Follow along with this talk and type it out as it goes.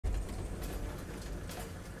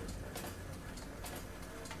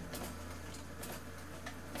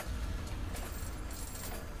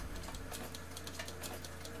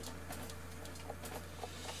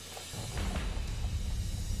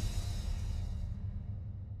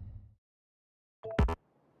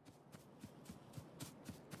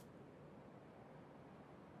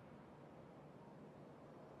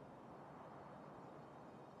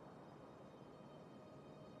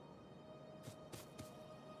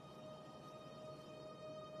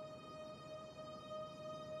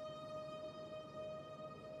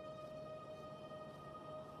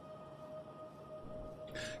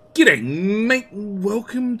G'day, mate.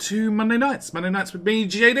 Welcome to Monday Nights. Monday Nights with me,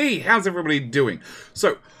 JD. How's everybody doing?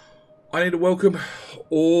 So, I need to welcome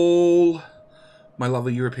all my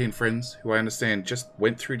lovely European friends who I understand just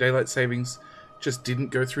went through daylight savings, just didn't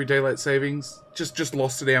go through daylight savings, just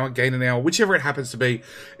lost an hour, gained an hour, whichever it happens to be.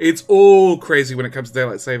 It's all crazy when it comes to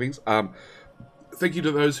daylight savings. Thank you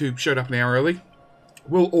to those who showed up an hour early.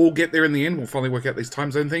 We'll all get there in the end. We'll finally work out these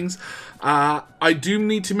time zone things. I do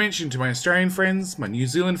need to mention to my Australian friends, my New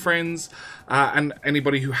Zealand friends, and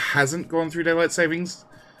anybody who hasn't gone through daylight savings,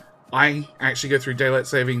 I actually go through daylight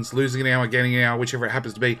savings, losing an hour, gaining an hour, whichever it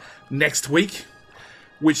happens to be, next week.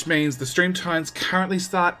 Which means the stream times currently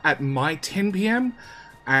start at my 10 PM.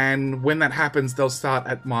 And when that happens, they'll start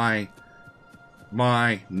at my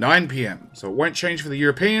 9 PM. So it won't change for the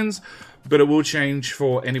Europeans, but it will change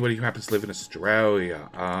for anybody who happens to live in Australia.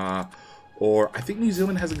 Or I think New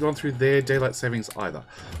Zealand hasn't gone through their daylight savings either.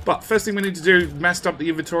 But first thing we need to do, mass dump the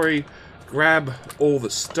inventory, grab all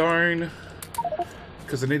the stone,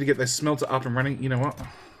 because I need to get their smelter up and running. You know what?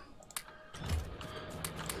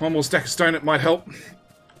 One more stack of stone, it might help.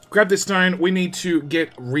 Grab this stone, we need to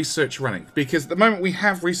get research running. Because at the moment we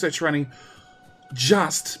have research running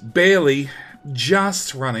barely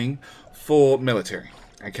running for military.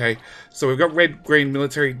 Okay, so we've got red, green,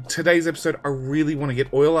 military. Today's episode, I really want to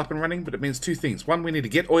get oil up and running, but it means two things. One, we need to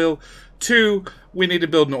get oil. Two, we need to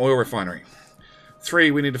build an oil refinery.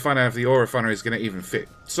 Three, we need to find out if the oil refinery is going to even fit.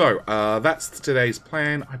 So, that's today's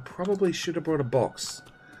plan. I probably should have brought a box.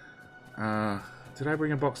 Did I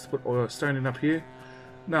bring a box to put oil stone in up here?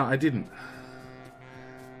 No, I didn't.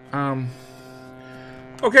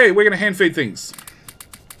 Okay, we're going to hand feed things.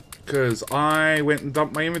 Because I went and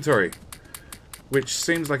dumped my inventory. Which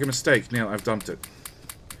seems like a mistake now I've dumped it.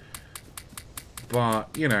 But,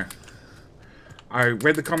 you know, I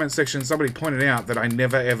read the comment section, somebody pointed out that I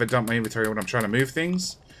never ever dump my inventory when I'm trying to move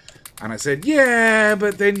things. And I said, yeah,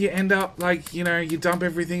 but then you end up like, you know, you dump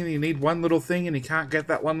everything and you need one little thing and you can't get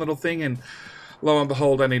that one little thing. And lo and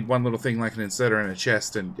behold, I need one little thing like an inserter and a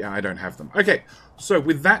chest, and yeah, I don't have them. Okay, so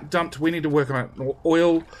with that dumped, we need to work on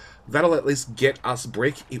oil. That'll at least get us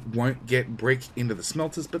brick. It won't get brick into the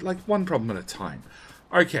smelters, but like one problem at a time.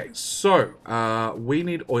 Okay, so we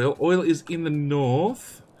need oil. Oil is in the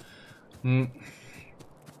north.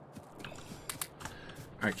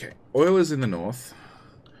 Okay, oil is in the north.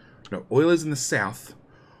 No, oil is in the south.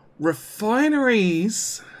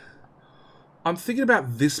 Refineries. I'm thinking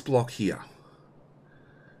about this block here.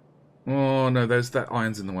 Oh no, that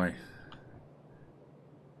iron's in the way.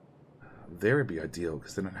 There would be ideal,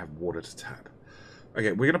 because they don't have water to tap.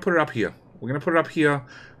 Okay, we're going to put it up here. We're going to put it up here.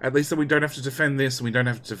 At least that we don't have to defend this, and we don't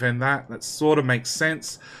have to defend that. That sort of makes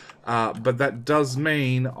sense. But that does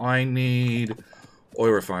mean I need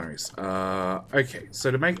oil refineries. Okay, so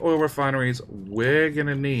to make oil refineries, we're going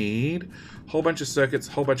to need a whole bunch of circuits,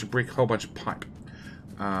 a whole bunch of brick, a whole bunch of pipe.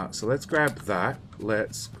 So let's grab that.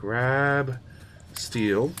 Let's grab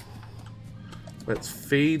steel. Let's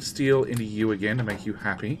feed steel into you again to make you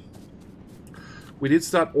happy. We did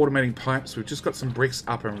start automating pipes. We've just got some bricks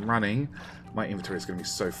up and running. My inventory is going to be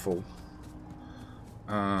so full.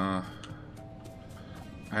 And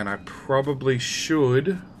I probably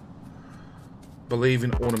should believe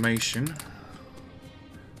in automation.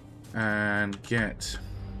 And get...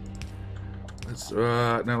 Let's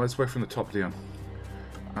work from the top down.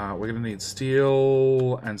 We're going to need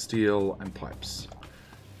steel and pipes.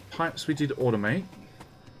 Pipes we did automate.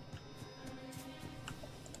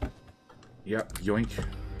 Yep, yoink.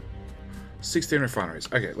 16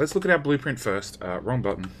 refineries. Okay, let's look at our blueprint first. Wrong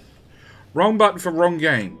button. Wrong button for wrong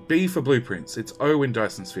game. B for blueprints. It's O in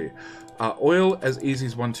Dyson Sphere. Oil as easy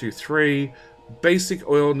as 1, 2, 3. Basic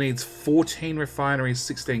oil needs 14 refineries,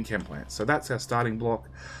 16 chem plants. So that's our starting block.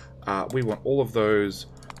 We want all of those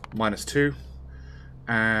 -2.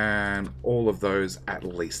 And all of those at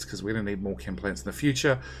least, because we're going to need more chem plants in the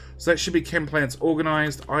future. So that should be chem plants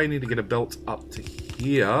organized. I need to get a belt up to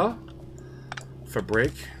here for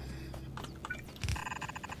brick.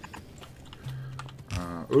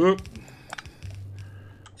 Oop.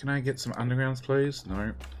 Can I get some undergrounds, please?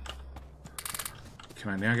 No.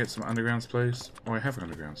 Can I now get some undergrounds, please? Oh, I have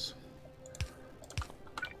undergrounds.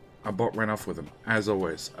 A bot ran off with them, as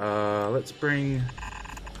always. Let's bring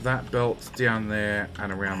that belt down there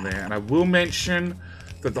and around there. And I will mention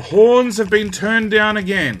that the horns have been turned down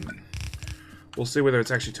again. We'll see whether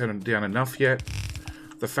it's actually turned down enough yet.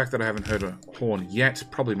 The fact that I haven't heard a horn yet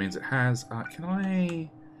probably means it has. Can I...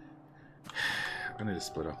 I need a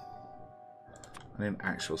splitter. I need an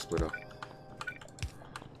actual splitter.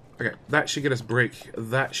 Okay, that should get us brick.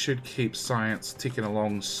 That should keep science ticking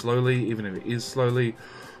along slowly, even if it is slowly.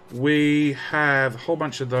 We have a whole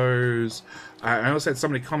bunch of those. I also had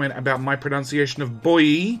somebody comment about my pronunciation of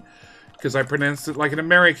boy, because I pronounced it like an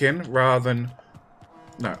American rather than...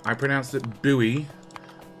 No, I pronounced it buoy,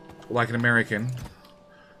 like an American,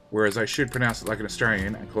 whereas I should pronounce it like an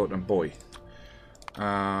Australian and call it a boy.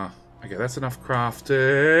 Okay, that's enough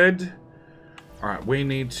crafted. Alright, we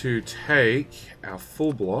need to take our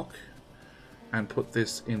full block and put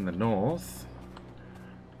this in the north.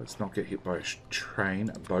 Let's not get hit by a train,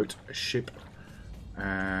 a boat, a ship.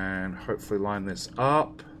 And hopefully line this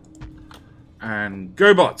up. And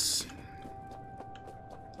go bots!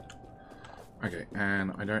 Okay,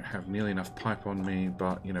 and I don't have nearly enough pipe on me,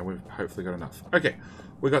 but, you know, we've hopefully got enough. Okay,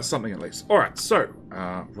 we got something at least. Alright, so,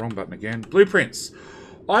 wrong button again. Blueprints.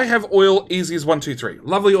 I have oil easy as 1, 2, 3.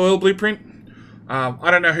 Lovely oil blueprint.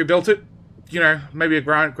 I don't know who built it. You know, maybe a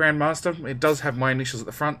grandmaster. It does have my initials at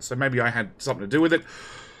the front, so maybe I had something to do with it.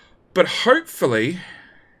 But hopefully,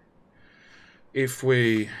 if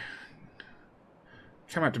we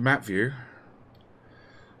come out to map view,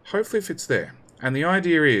 hopefully if it's there. And the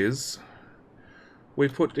idea is, we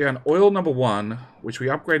put down oil number 1, which we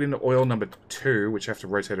upgrade into oil number 2, which I have to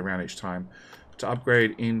rotate around each time, to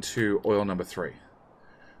upgrade into oil number 3.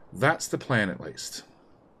 That's the plan at least.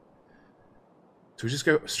 So we just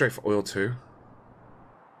go straight for oil 2.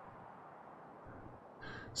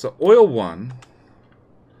 So oil 1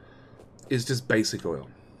 is just basic oil.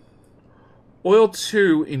 Oil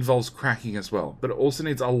 2 involves cracking as well, but it also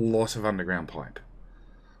needs a lot of underground pipe,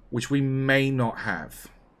 which we may not have.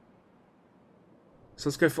 So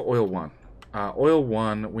let's go for oil 1. Oil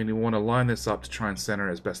 1, we want to line this up to try and center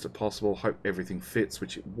it as best as possible. Hope everything fits,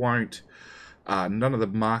 which it won't. None of the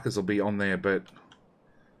markers will be on there, but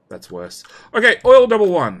that's worse. Okay, oil number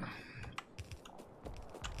 1.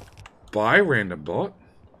 Bye, random bot.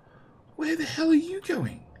 Where the hell are you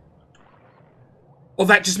going? Oh,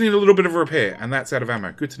 that just needed a little bit of a repair, and that's out of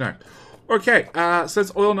ammo. Good to know. Okay, so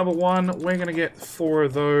that's oil number 1. We're going to get 4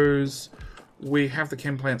 of those. We have the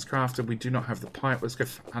chem plants crafted. We do not have the pipe. Let's go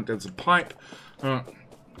hunt down some pipe.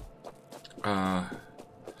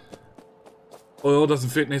 Oil doesn't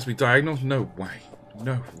fit. Needs to be diagonal. No way.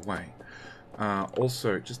 No way.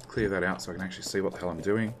 Also, just clear that out so I can actually see what the hell I'm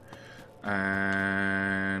doing.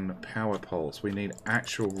 And power poles. We need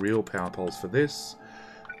actual real power poles for this.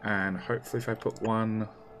 And hopefully if I put one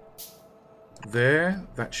there,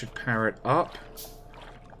 that should power it up.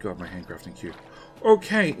 God, my handcrafting cube.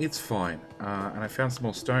 Okay, it's fine. And I found some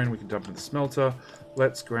more stone we can dump into the smelter.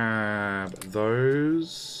 Let's grab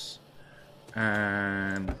those.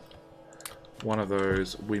 And one of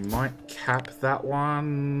those. We might cap that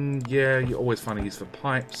one. Yeah, you always find a use for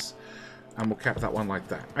pipes. And we'll cap that one like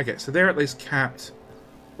that. Okay, so they're at least capped.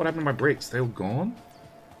 What happened to my bricks? They all gone?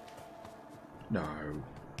 No.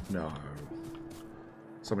 No.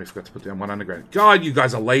 Somebody forgot to put down one underground. God, you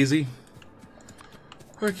guys are lazy.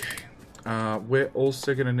 Okay. We're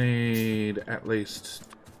also going to need at least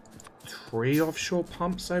 3 offshore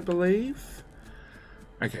pumps, I believe.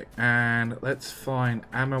 Okay, and let's find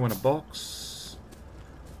ammo in a box.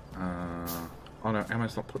 Oh no,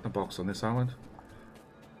 ammo's not put in a box on this island.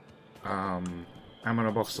 Ammo in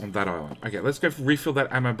a box on that island. Okay, let's go refill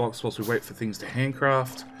that ammo box whilst we wait for things to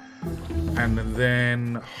handcraft. And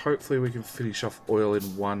then hopefully we can finish off oil in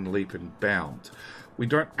one leap and bound. We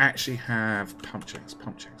don't actually have pump checks,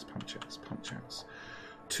 pump checks, pump checks, pump checks.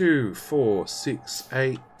 2, 4, 6,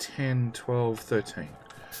 8, 10, 12, 13.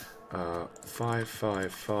 5,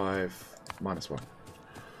 5, 5, minus 1.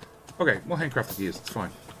 Okay, we'll handcraft the gears, it's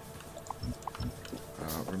fine.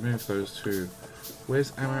 Remove those 2.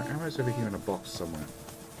 Where's ammo? Ammo's over here in a box somewhere.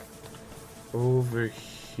 Over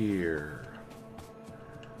here.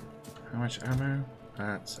 How much ammo?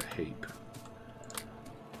 That's a heap.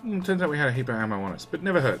 Turns out we had a heap of ammo on us, but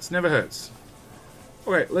never hurts, never hurts.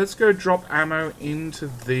 Okay, let's go drop ammo into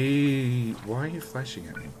the... Why are you flashing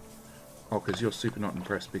at me? Oh, because you're super not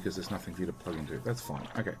impressed because there's nothing for you to plug into. That's fine.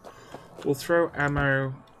 Okay. We'll throw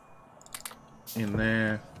ammo in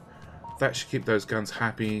there. That should keep those guns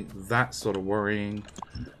happy. That's sort of worrying.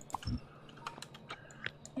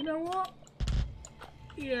 You know what?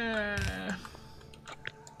 Yeah.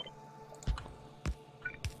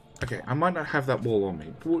 Okay, I might not have that wall on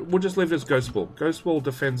me. We'll just leave it as ghost wall. Ghost wall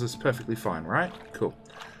defends us perfectly fine, right? Cool.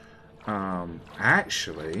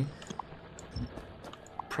 Actually,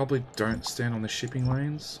 probably don't stand on the shipping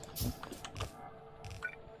lanes.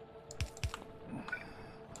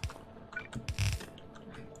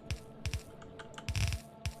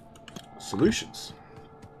 Solutions.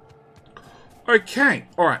 Okay,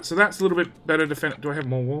 alright, so that's a little bit better defense. Do I have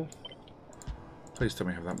more wall? Please tell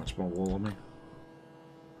me I have that much more wall on me.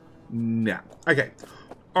 No. Okay.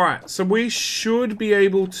 Alright, so we should be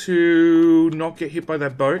able to not get hit by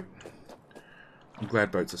that boat. I'm glad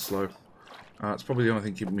boats are slow. It's probably the only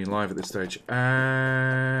thing keeping me alive at this stage.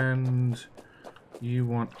 And you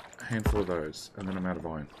want a handful of those, and then I'm out of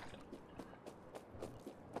iron.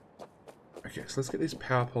 Okay, so let's get these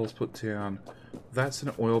power poles put down. That's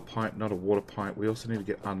an oil pipe, not a water pipe. We also need to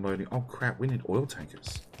get unloading. Oh crap, we need oil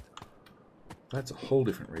tankers. That's a whole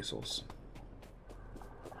different resource.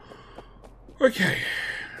 Okay.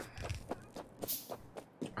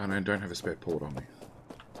 And I don't have a spare port on me.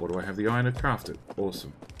 Or do I have the iron to craft it?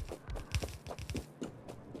 Awesome.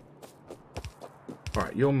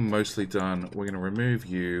 Alright, you're mostly done. We're going to remove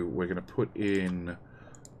you. We're going to put in...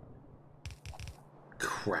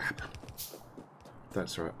 Crap.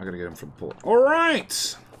 That's right. I got to get them from the port.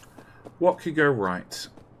 Alright! What could go right?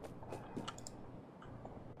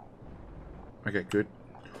 Okay, good.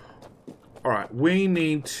 Alright, we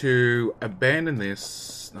need to abandon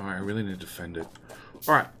this. No, I really need to defend it.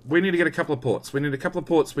 Alright, we need to get a couple of ports. We need a couple of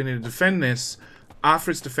ports. We need to defend this. After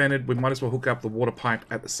it's defended, we might as well hook up the water pipe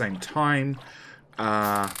at the same time.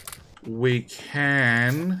 We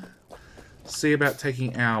can see about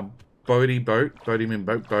taking our boaty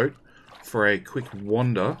boat for a quick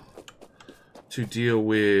wander to deal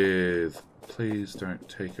with... Please don't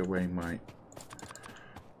take away my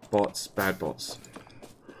bots, bad bots.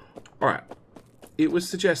 Alright. It was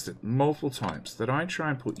suggested multiple times that I try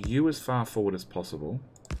and put you as far forward as possible.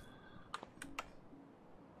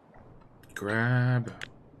 Grab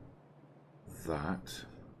that.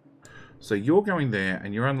 So you're going there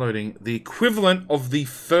and you're unloading the equivalent of the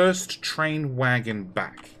first train wagon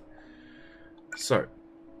back. So,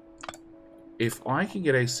 if I can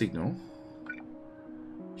get a signal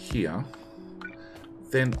here,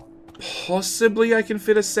 then possibly I can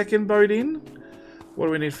fit a second boat in. What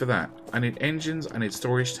do we need for that? I need engines, I need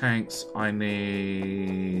storage tanks, I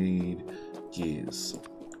need gears.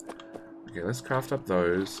 Okay, let's craft up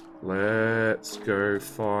those. Let's go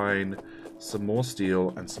find some more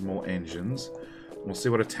steel and some more engines. We'll see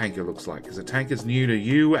what a tanker looks like, because a tanker's new to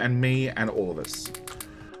you and me and all of us.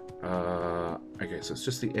 Okay, so it's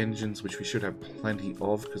just the engines, which we should have plenty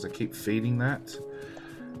of, because I keep feeding that.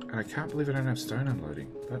 And I can't believe I don't have stone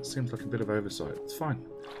unloading. That seems like a bit of oversight. It's fine.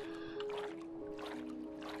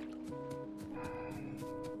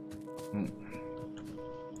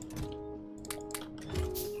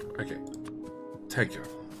 Okay. Tanker.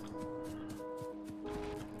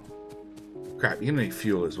 Crap, you're gonna need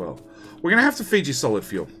fuel as well. We're gonna have to feed you solid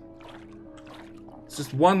fuel. It's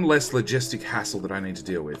just one less logistic hassle that I need to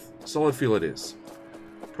deal with. Solid fuel it is.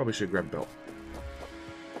 Probably should grab belt.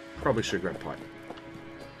 Probably should grab pipe.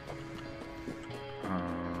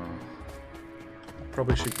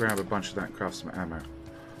 Probably should grab a bunch of that and craft some ammo.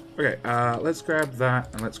 Okay, let's grab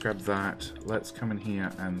that and let's grab that. Let's come in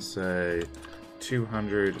here and say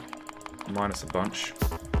 200 minus a bunch.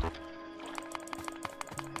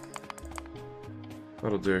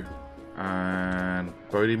 That'll do. And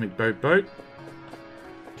boaty McBoat.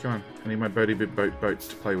 Come on, I need my boaty McBoat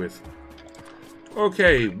to play with.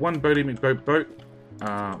 Okay, one boaty McBoat.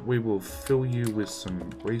 We will fill you with some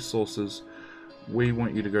resources. We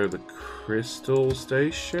want you to go to the crystal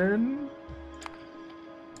station.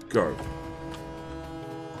 Go.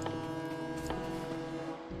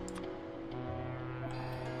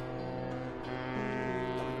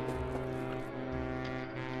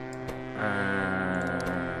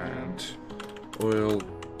 And oil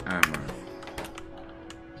ammo.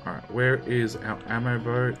 Alright, where is our ammo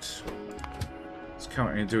boat? It's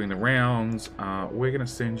currently doing the rounds. We're going to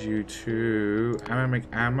send you to Ammo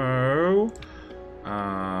McAmmo.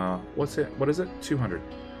 What's it? What is it? 200.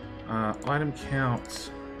 Item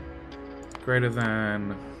count greater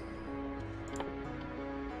than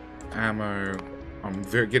ammo. I'm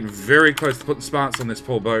getting very close to putting sparks on this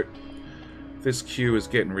poor boat. This queue is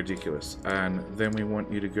getting ridiculous. And then we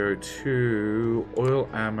want you to go to oil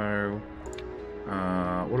ammo.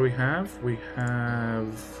 What do we have? We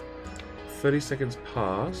have 30 seconds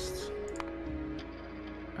past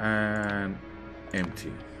and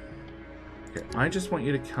empty. Okay, I just want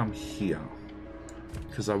you to come here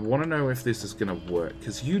because I want to know if this is going to work,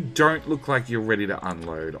 because you don't look like you're ready to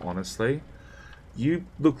unload, honestly. You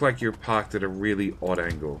look like you're parked at a really odd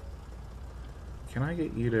angle. Can I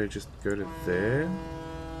get you to just go to there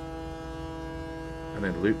and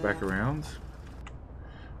then loop back around?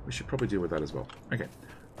 We should probably deal with that as well. Okay.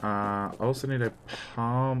 I also need a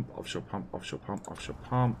pump, offshore pump, offshore pump, offshore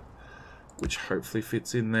pump, which hopefully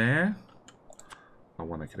fits in there. I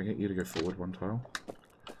want to. Can I get you to go forward one tile?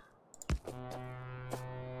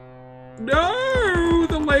 No!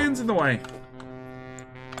 The land's in the way.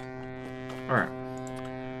 Alright.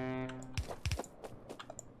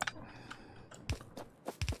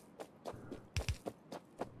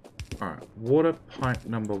 water pipe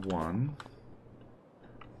number 1.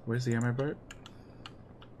 Where's the ammo boat?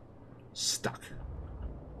 Stuck.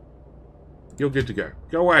 You're good to go.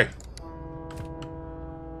 Go away.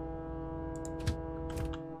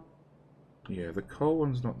 Yeah, the coal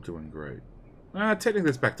one's not doing great. Technically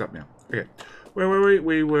it's backed up now. Okay. Where were we?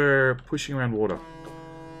 We were pushing around water.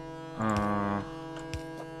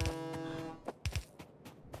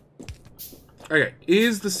 Okay.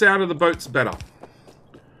 Is the sound of the boats better?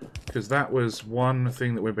 Because that was one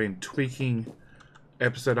thing that we've been tweaking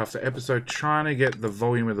episode after episode, trying to get the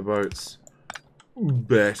volume of the boats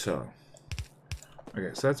better.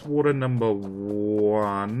 Okay, so that's water number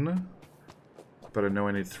 1. But I know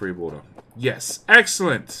I need 3 water. Yes,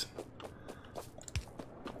 excellent!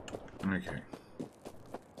 Okay.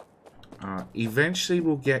 Eventually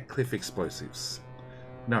we'll get cliff explosives.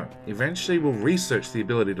 No, eventually we'll research the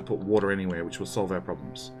ability to put water anywhere, which will solve our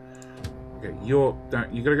problems. Okay, you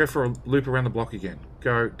gotta go for a loop around the block again.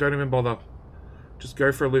 Go, don't even bother. Just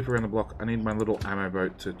go for a loop around the block. I need my little ammo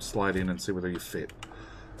boat to slide in and see whether you fit.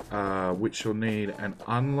 Which will need an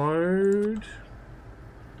unload,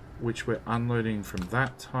 which we're unloading from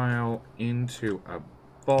that tile into a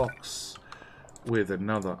box with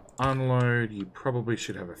another unload. You probably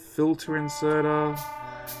should have a filter inserter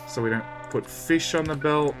so we don't put fish on the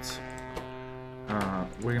belt.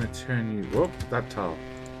 We're going to turn you... Whoop, that tile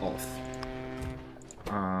off.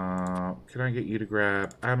 Can I get you to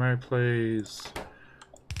grab ammo, please?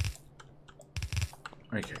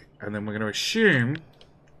 Okay, and then we're going to assume...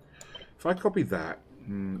 If I copy that...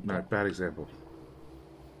 no, bad example.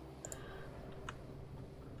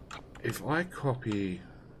 If I copy...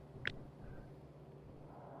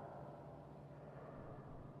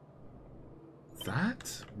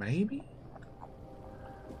 that, maybe?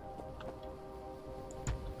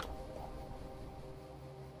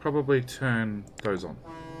 Probably turn those on.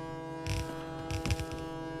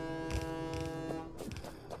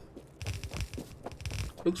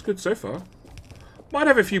 Looks good so far. Might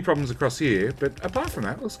have a few problems across here, but apart from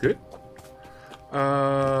that, looks good.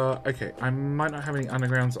 Okay, I might not have any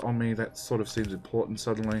undergrounds on me. That sort of seems important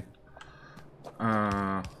suddenly.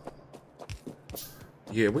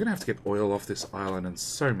 Yeah, we're going to have to get oil off this island and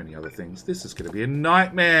so many other things. This is going to be a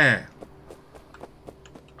nightmare.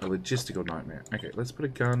 A logistical nightmare. Okay, let's put a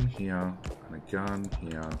gun here and a gun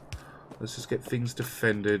here. Let's just get things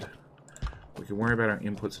defended. We can worry about our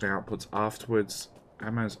inputs and outputs afterwards.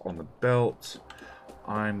 Ammo's on the belt.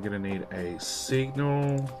 I'm going to need a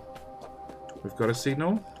signal. We've got a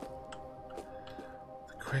signal.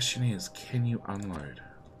 The question is, can you unload?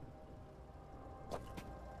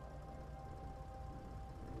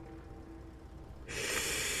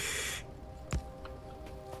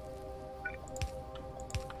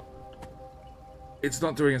 It's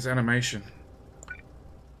not doing its animation.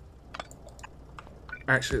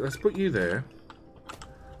 Actually, let's put you there.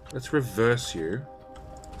 Let's reverse you.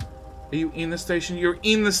 Are you in the station? You're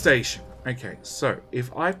in the station. Okay, so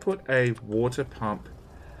if I put a water pump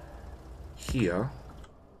here.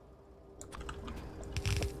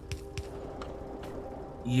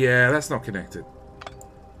 Yeah, that's not connected.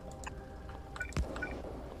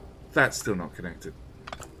 That's still not connected.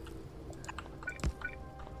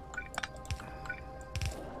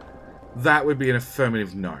 That would be an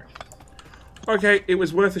affirmative no. Okay, it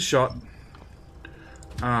was worth a shot.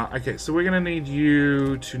 Okay, so we're going to need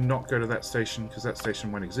you to not go to that station because that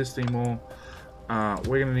station won't exist anymore.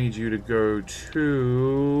 We're going to need you to go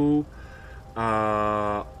to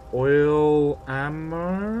oil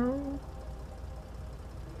ammo.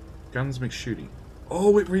 Guns McShooty.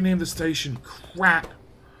 Oh, it renamed the station. Crap.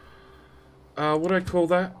 What did I call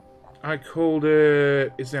that? I called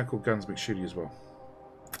it... It's now called Guns McShooty as well.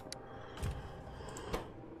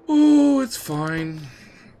 Oh, it's fine.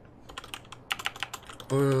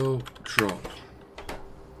 Oil drop.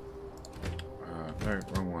 No,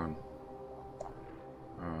 wrong one.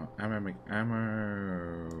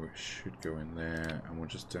 Ammo should go in there, and we'll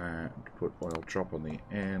just put oil drop on the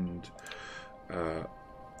end.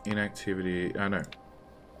 Inactivity. No,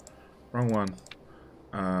 wrong one.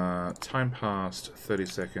 Time passed 30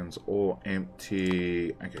 seconds or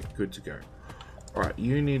empty. Okay, good to go. Alright,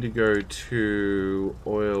 you need to go to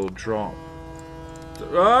oil drop.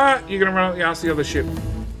 Ah! You're gonna run up the arse of the other ship.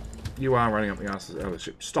 You are running up the arse of the other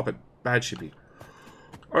ship. Stop it. Bad shippy.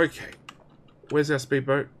 Okay. Where's our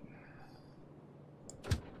speedboat?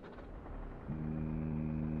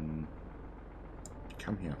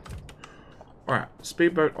 Come here. Alright,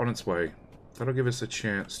 speedboat on its way. That'll give us a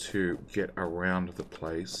chance to get around the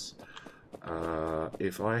place.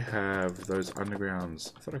 If I have those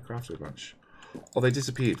undergrounds... I thought I crafted a bunch. Oh, they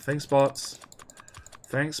disappeared. Thanks, bots.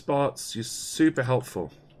 Thanks, bots. You're super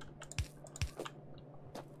helpful.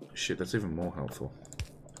 Shit, that's even more helpful.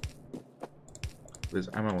 There's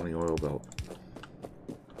ammo on the oil belt.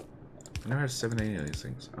 I now have 17 of these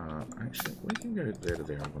things. Actually, we can go there to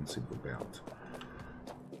there in one single bout.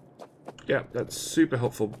 Yeah, that's super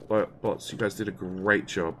helpful, bots. You guys did a great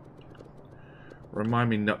job. Remind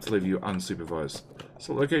me not to leave you unsupervised.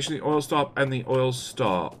 So location, the oil stop and the oil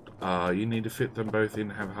stop. You need to fit them both in,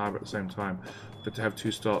 have harbour at the same time, but to have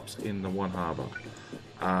 2 stops in the one harbour.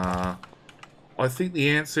 I think the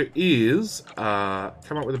answer is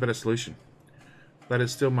come up with a better solution. That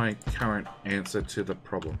is still my current answer to the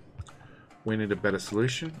problem. We need a better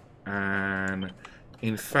solution, and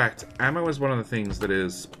in fact, ammo is one of the things that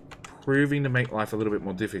is proving to make life a little bit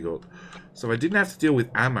more difficult. So if I didn't have to deal with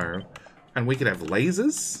ammo, and we could have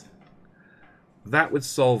lasers, that would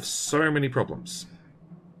solve so many problems.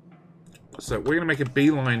 So we're going to make a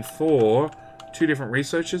beeline for 2 different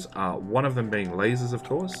researchers, one of them being lasers, of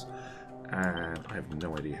course, and I have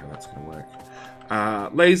no idea how that's going to work.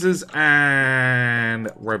 Lasers and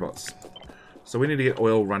robots. So we need to get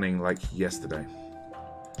oil running like yesterday.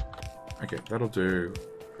 Okay, that'll do.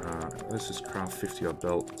 Let's just craft 50 odd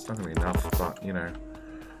belt. It's not going to be enough, but you know.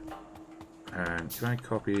 And can I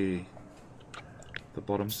copy the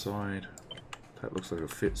bottom side? That looks like it'll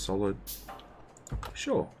fit solid.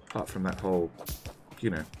 Sure, apart from that whole, you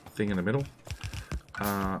know, thing in the middle.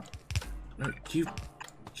 No,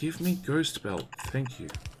 give me ghost belt. Thank you.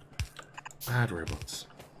 Bad robots.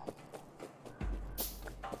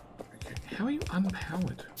 Okay, how are you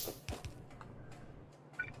unpowered?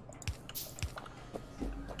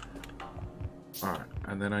 Alright,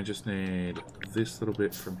 and then I just need this little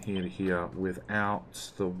bit from here to here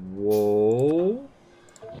without the wall.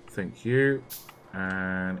 Thank you.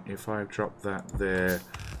 And if I drop that there,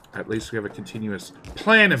 at least we have a continuous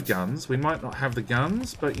plan of guns. We might not have the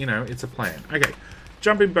guns, but, you know, it's a plan. Okay,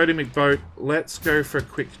 jump in Boaty McBoat. Let's go for a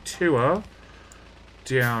quick tour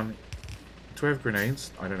down. Do I have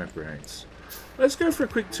grenades? I don't have grenades. Let's go for a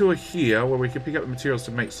quick tour here where we can pick up the materials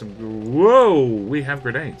to make some... Whoa! We have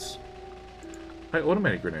grenades. Like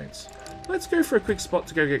automated grenades. Let's go for a quick spot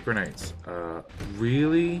to go get grenades.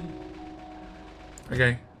 Really?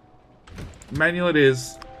 Okay. Manual it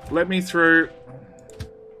is. Let me through.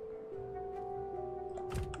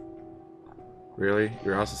 Really?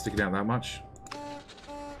 Your ass is sticking out that much?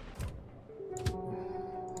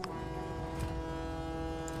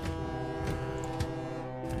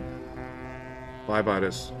 Bye,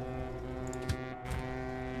 biters.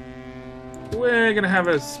 We're gonna have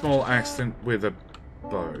a small accident with a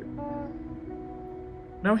boat.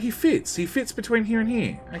 No, he fits. He fits between here and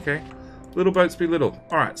here. Okay. Little boats be little.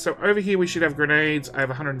 Alright, so over here we should have grenades. I have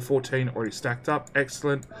 114 already stacked up.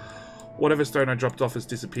 Excellent. Whatever stone I dropped off has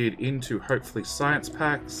disappeared into, hopefully, science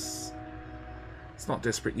packs. It's not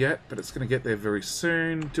desperate yet, but it's going to get there very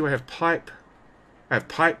soon. Do I have pipe? I have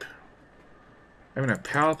pipe. I even have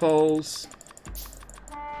power poles.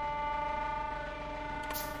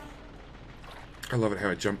 I love it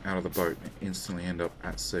how I jump out of the boat and instantly end up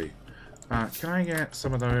at sea. Can I get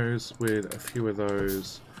some of those with a few of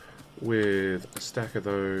those, with a stack of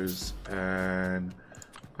those, and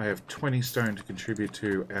I have 20 stone to contribute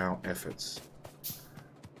to our efforts.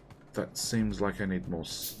 That seems like I need more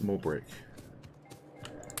brick.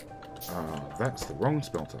 That's the wrong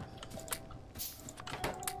smelter.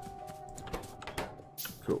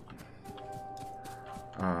 Cool.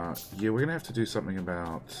 Yeah, we're gonna have to do something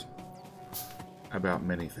about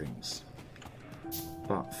many things.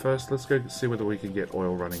 But first, let's go see whether we can get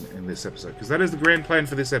oil running in this episode, because that is the grand plan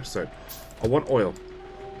for this episode. I want oil.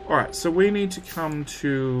 Alright, so we need to come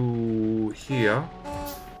to here,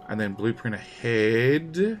 and then blueprint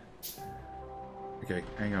ahead. Okay,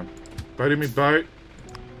 hang on. Boat in me boat.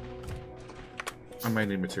 I may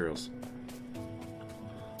need materials.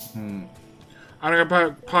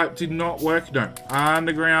 Underground pipe did not work. No,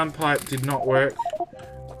 underground pipe did not work.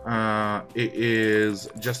 It is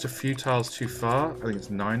just a few tiles too far. I think it's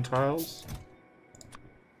 9 tiles.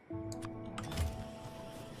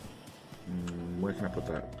 Where can I put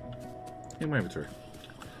that? In my inventory.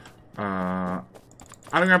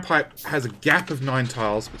 Underground pipe has a gap of 9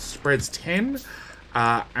 tiles, but spreads 10.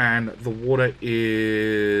 And the water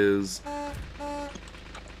is...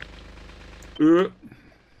 10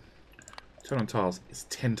 on tiles. It's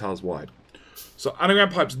 10 tiles wide. So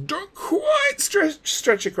underground pipes don't quite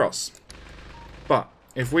stretch across. But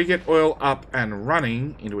if we get oil up and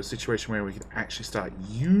running into a situation where we can actually start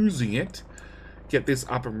using it, get this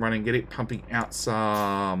up and running, get it pumping out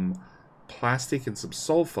some plastic and some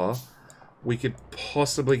sulfur, we could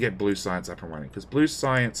possibly get blue science up and running. Because blue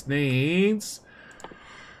science needs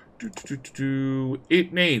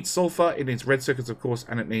It needs sulfur, it needs red circuits, of course,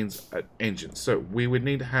 and it needs an engine. So we would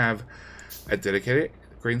need to have a dedicated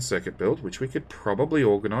green circuit build, which we could probably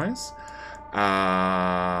organize.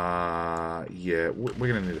 Yeah, we're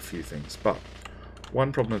going to need a few things, but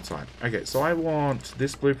one problem at a time. Okay, so I want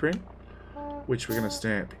this blueprint, which we're going to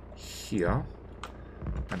stamp here,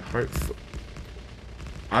 and hope for...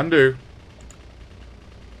 Undo.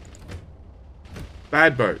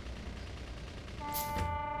 Bad boat.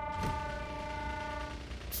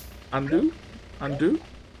 Undo? Undo?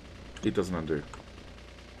 It doesn't undo.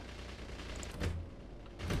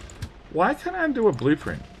 Why can't I undo a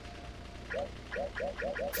blueprint?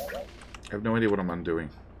 I have no idea what I'm undoing.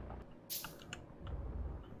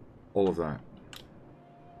 All of that.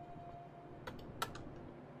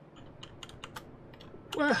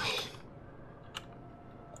 Well...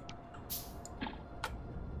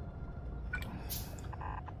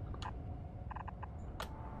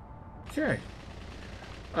 Okay.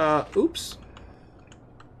 Oops.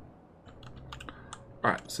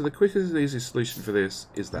 Alright, so the quickest and easiest solution for this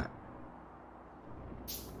is that.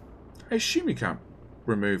 I assume you can't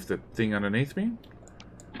remove the thing underneath me.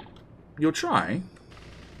 You'll try.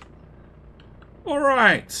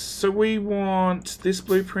 Alright, so we want this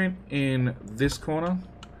blueprint in this corner,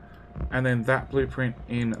 and then that blueprint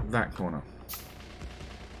in that corner.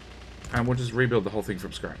 And we'll just rebuild the whole thing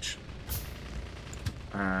from scratch.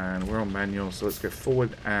 And we're on manual, so let's go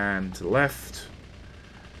forward and to the left.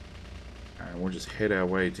 And we'll just head our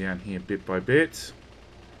way down here bit by bit.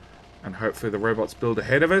 And hopefully the robots build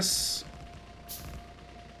ahead of us.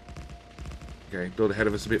 Okay, build ahead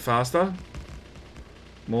of us a bit faster.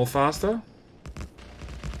 More faster.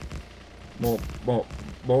 More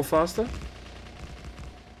faster.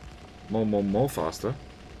 More faster.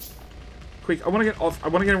 Quick, I want to get off. I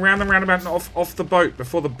want to get around the roundabout and off the boat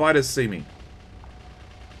before the biters see me.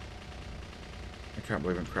 I can't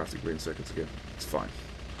believe I'm crafting green circuits again. It's fine.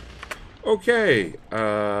 Okay.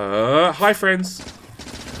 Hi, friends.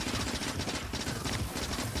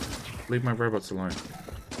 Leave my robots alone.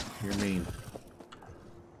 You're mean.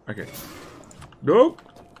 Okay. Nope.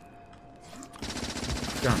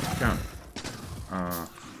 Down.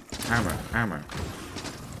 Ammo.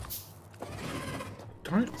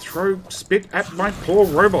 Don't throw spit at my poor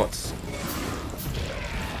robots.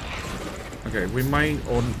 Okay, we may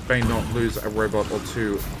or may not lose a robot or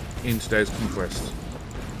two in today's conquest.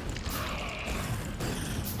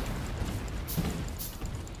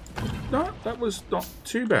 No, that was not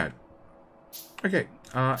too bad. Okay,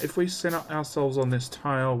 if we set up ourselves on this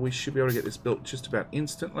tile, we should be able to get this built just about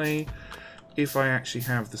instantly. If I actually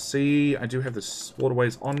have the sea, I do have the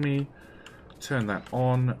waterways on me. Turn that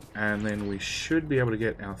on, and then we should be able to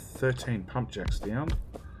get our 13 pump jacks down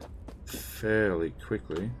fairly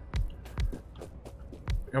quickly.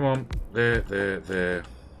 Come on, there,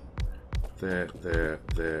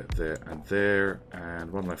 and there,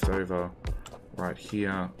 and one left over right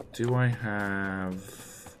here. Do I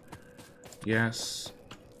have... Yes.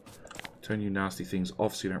 Turn you nasty things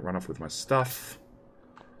off so you don't run off with my stuff.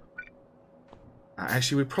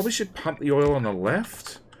 Actually, we probably should pump the oil on the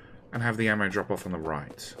left and have the ammo drop off on the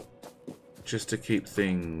right. Just to keep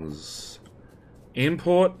things...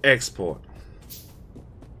 Import, export.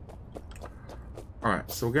 Alright,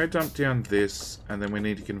 so we'll go dump down this, and then we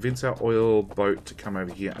need to convince our oil boat to come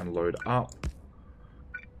over here and load up.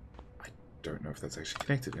 I don't know if that's actually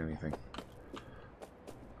connected to anything.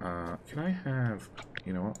 Can I have...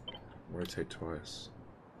 You know what? Rotate twice.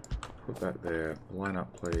 Put that there. Line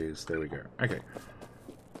up, please. There we go. Okay.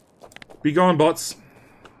 Be gone, bots.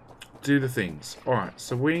 Do the things. Alright,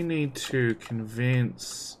 so we need to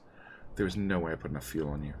convince... There is no way I put enough fuel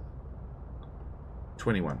on you.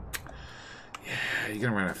 21. Yeah, you're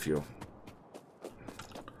gonna run out of fuel.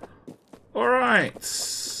 Alright.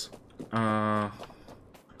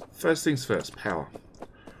 First things first, power.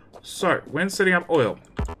 So, when setting up oil,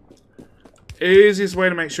 easiest way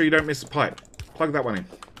to make sure you don't miss a pipe. Plug that one in.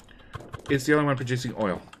 It's the only one producing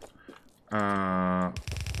oil. Go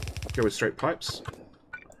with straight pipes.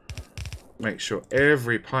 Make sure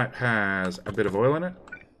every pipe has a bit of oil in it.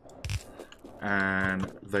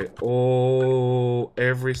 And they all,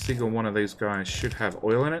 every single one of these guys should have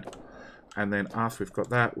oil in it. And then after we've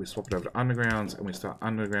got that, we swap it over to undergrounds and we start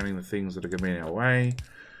undergrounding the things that are going to be in our way.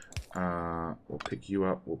 We'll pick you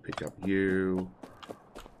up, we'll pick up you.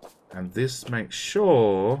 And this makes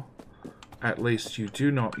sure at least you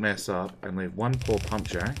do not mess up and leave one poor pump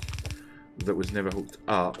jack that was never hooked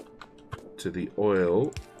up to the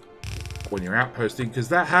oil when you're outposting, because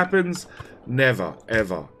that happens never,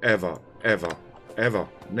 ever, ever, ever, ever.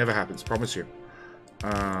 Never happens, promise you.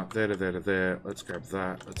 There to there to there. Let's grab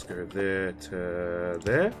that. Let's go there to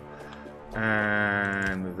there.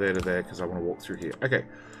 And there to there, because I want to walk through here. Okay.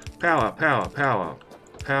 Power, power, power.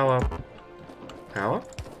 Power. Power.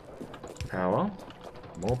 Power.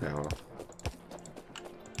 More power.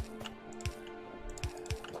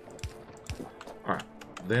 Alright.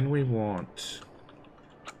 Then we want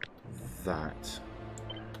that.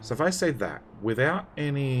 So if I say that, without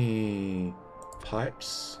any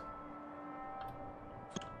pipes...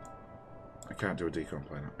 I can't do a decon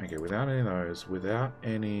planer. Okay, without any of those, without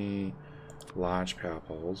any large power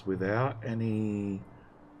poles, without any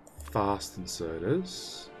fast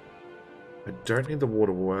inserters... I don't need the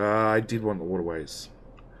waterway. I did want the waterways.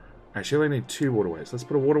 Actually, I only need 2 waterways. Let's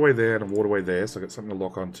put a waterway there and a waterway there, so I've got something to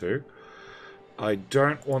lock onto. I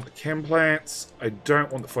don't want the chem plants. I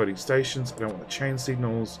don't want the floating stations. I don't want the chain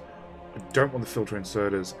signals. I don't want the filter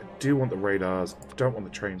inserters. I do want the radars. I don't want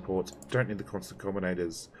the train ports. I don't need the constant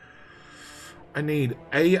combinators. I need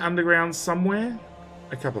a underground somewhere.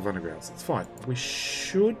 A couple of undergrounds. That's fine. We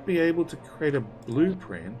should be able to create a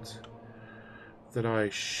blueprint that I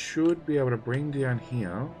should be able to bring down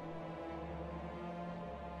here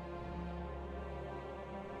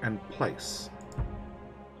and place.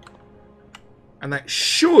 And that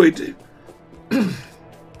should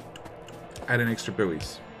add in extra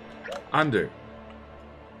buoys. Undo.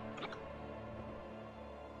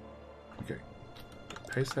 Okay.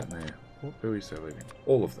 Paste that in there. What buoys are leaving?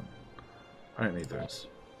 All of them. I don't need those.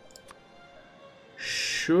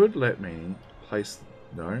 Should let me place...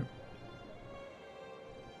 No.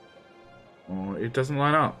 Oh, it doesn't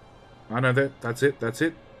line up. I know that. That's it. That's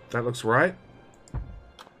it. That looks right.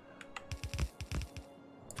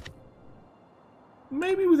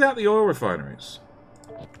 Maybe without the oil refineries.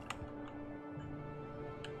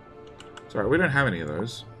 Sorry, we don't have any of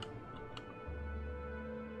those.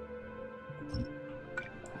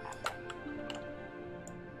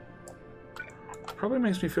 Probably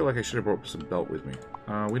makes me feel like I should have brought some belt with me.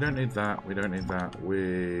 We don't need that. We don't need that.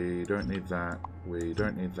 We don't need that. We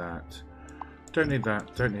don't need that. Don't need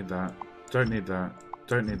that. Don't need that. Don't need that.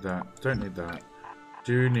 Don't need that. Don't need that.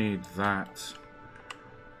 Do need that.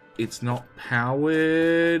 It's not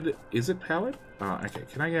powered. Is it powered? Okay.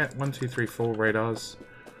 Can I get 1, 2, 3, 4 radars?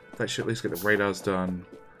 That should at least get the radars done.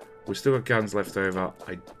 We've still got guns left over.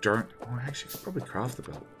 I don't... Oh, actually, I could probably craft the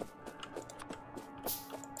belt.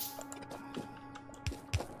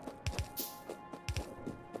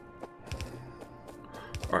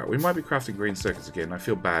 Alright, we might be crafting green circuits again. I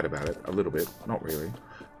feel bad about it. A little bit. Not really.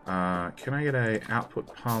 Can I get a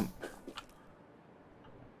output pump?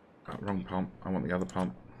 Wrong pump. I want the other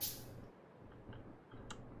pump.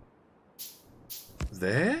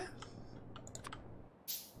 There?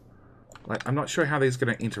 Like, I'm not sure how these are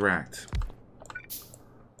going to interact.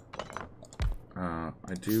 I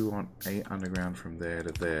do want 8 underground from there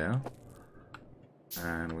to there.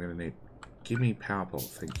 And we're going to need... Give me power pole,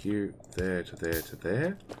 thank you. There to there to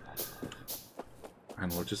there.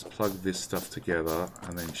 And we'll just plug this stuff together.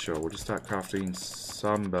 And then, sure, we'll just start crafting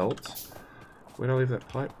some belts. Where did I leave that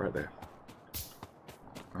pipe? Right there.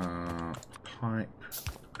 Pipe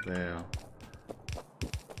there.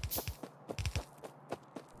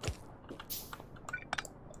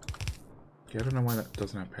 Yeah, I don't know why that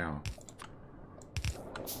doesn't have power.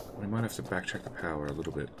 We might have to backtrack the power a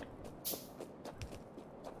little bit.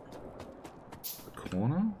 The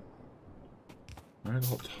corner? No,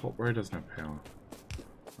 the top row doesn't have power.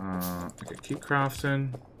 Okay, keep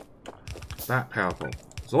crafting. That power pole.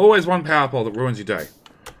 There's always one power pole that ruins your day.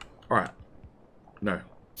 Alright. No.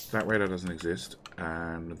 That radar doesn't exist.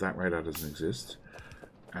 And that radar doesn't exist.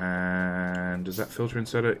 And does that filter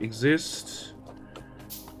inserter exist?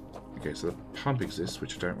 Okay, so the pump exists,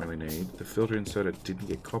 which I don't really need. The filter inserter didn't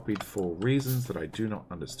get copied for reasons that I do not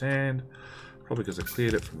understand. Probably because I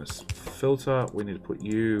cleared it from this filter. We need to put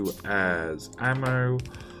you as ammo.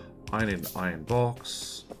 I need an iron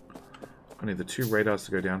box. I need the 2 radars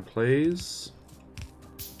to go down, please.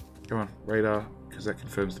 Come on, radar, because that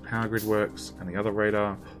confirms the power grid works. And the other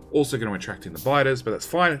radar, also going to attract in the biters, but that's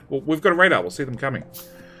fine. Well, we've got a radar. We'll see them coming.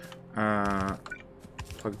 Plug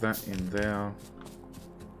that in there.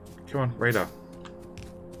 Come on, radar.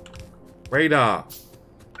 Radar!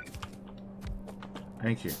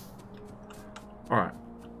 Thank you. Alright.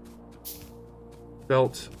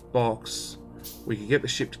 Belt, box. We could get the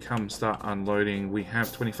ship to come start unloading. We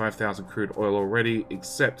have 25,000 crude oil already,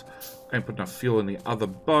 except I didn't put enough fuel in the other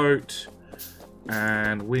boat.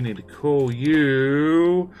 And we need to call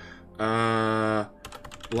you... Black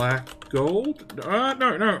Gold?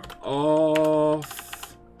 No.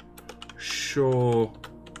 Offshore...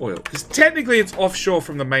 oil, because technically it's offshore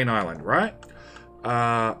from the main island, right?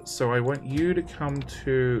 So I want you to come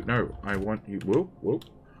to... No, I want you... Whoop, whoop.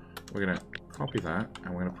 We're going to copy that,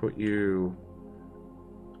 and we're going to put you...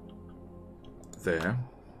 there.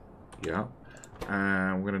 Yeah.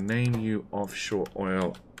 And we're going to name you Offshore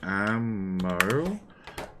Oil Ammo.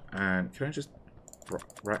 And can I just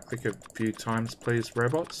right-click a few times, please,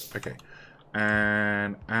 robots? Okay.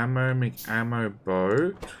 And Ammo McAmmo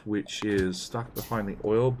Boat, which is stuck behind the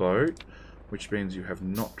oil boat, which means you have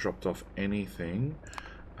not dropped off anything.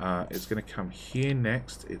 It's going to come here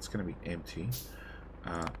next. It's going to be empty.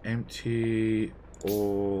 Empty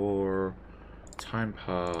or time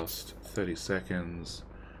passed 30 seconds.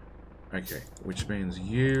 Okay, which means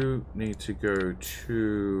you need to go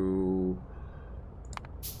to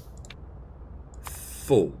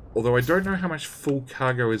full. Although I don't know how much full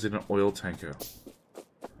cargo is in an oil tanker.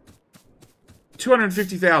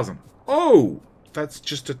 250,000. Oh, that's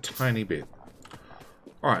just a tiny bit.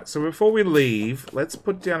 Alright, so before we leave, let's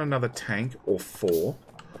put down another tank, or 4.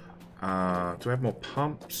 Do I have more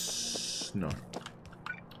pumps? No.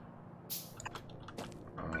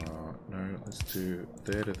 No, let's do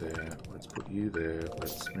there to there. Let's put you there.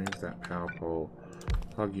 Let's move that power pole.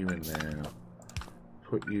 Plug you in there.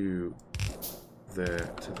 Put you there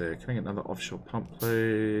to there. Can I get another offshore pump,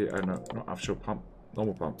 please? Oh, no, not offshore pump.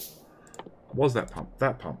 Normal pump. What was that pump?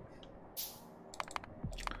 That pump.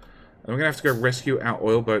 And we're going to have to go rescue our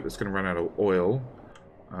oil boat that's going to run out of oil.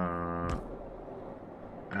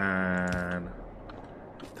 And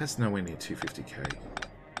that's nowhere near 250k.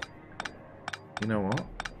 You know what?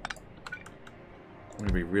 I'm going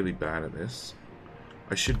to be really bad at this.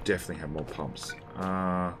 I should definitely have more pumps.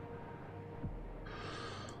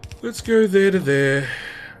 Let's go there to there.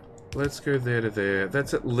 Let's go there to there.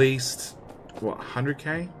 That's at least, what,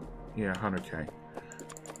 100k? Yeah, 100k.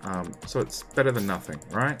 So it's better than nothing,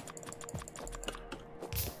 right?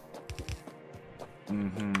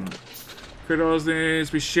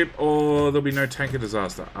 Credits, we ship or there'll be no tanker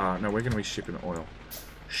disaster. No, we're going to be shipping oil.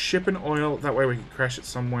 Shipping oil, that way we can crash it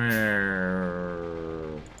somewhere.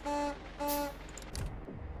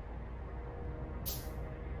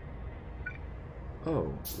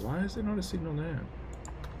 Oh, why is there not a signal there?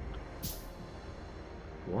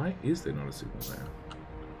 Why is there not a signal there?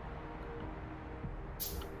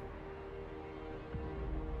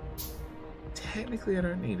 Technically, I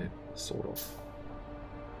don't need it. Sort of.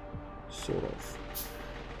 Sort of.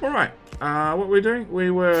 Alright, what we're doing, we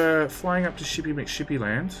were flying up to Shippy McShippy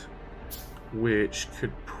Land, which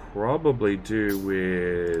could probably do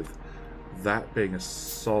with that being a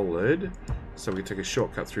solid, so we can take a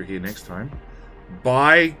shortcut through here next time.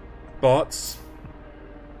 Bye, bots.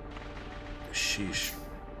 Sheesh.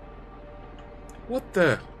 What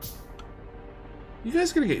the? You guys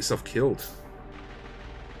are gonna get yourself killed.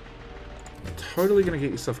 Totally gonna get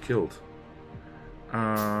yourself killed.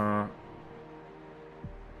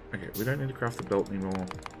 Okay, we don't need to craft the belt anymore.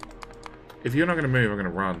 If you're not going to move, I'm going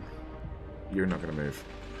to run. You're not going to move.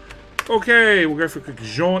 Okay, we'll go for a quick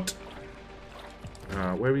jaunt.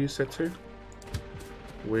 Where were you set to?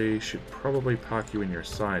 We should probably park you in your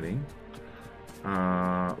siding.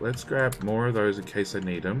 Let's grab more of those in case I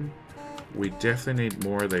need them. We definitely need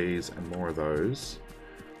more of these and more of those.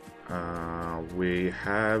 We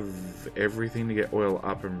have everything to get oil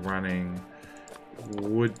up and running.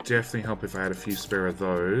 Would definitely help if I had a few spare of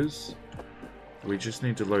those. We just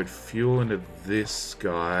need to load fuel into this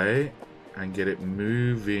guy and get it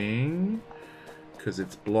moving because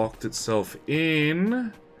it's blocked itself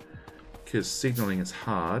in because signaling is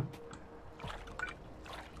hard.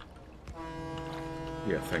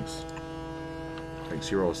 Yeah, thanks.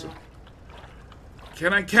 Thanks, you're awesome.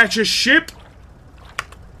 Can I catch a ship?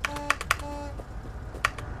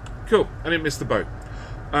 Cool, I didn't miss the boat.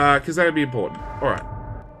 Because that would be important. Alright.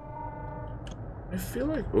 I feel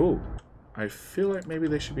like... Ooh. I feel like maybe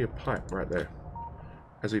there should be a pipe right there.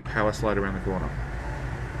 As we power slide around the corner.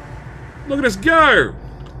 Look at us go!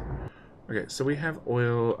 Okay, so we have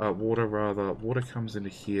oil... water, rather. Water comes into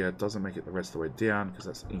here. Doesn't make it the rest of the way down, because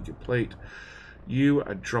that's incomplete. You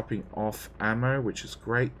are dropping off ammo, which is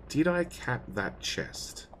great. Did I cap that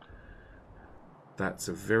chest? That's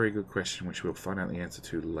a very good question, which we'll find out the answer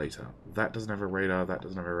to later. That doesn't have a radar, that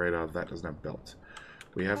doesn't have a radar, that doesn't have belt.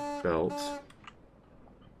 We have belt.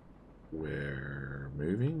 We're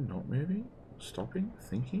moving, not moving, stopping,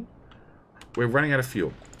 thinking. We're running out of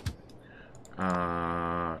fuel.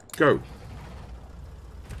 Go.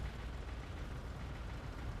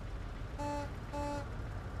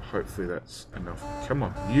 Hopefully that's enough. Come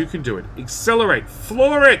on, you can do it. Accelerate,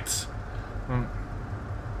 floor it!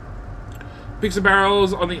 Picks and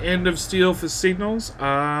barrels on the end of steel for signals.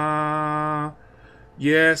 Yeah,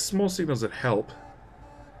 small signals that help.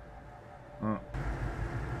 I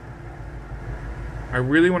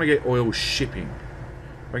really want to get oil shipping.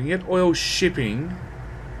 If I can get oil shipping,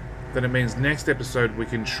 then it means next episode we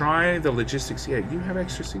can try the logistics. Yeah, you have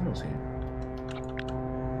extra signals here.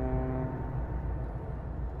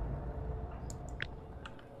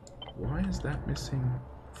 Why is that missing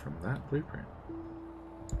from that blueprint?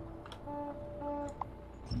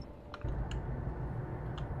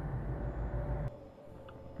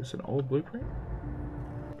 Is this an old blueprint?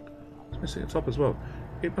 It's missing the top as well.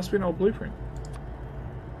 It must be an old blueprint.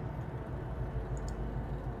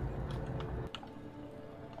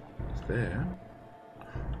 It's there.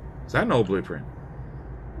 Is that an old blueprint?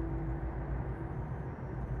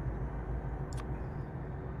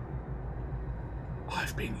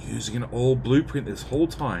 I've been using an old blueprint this whole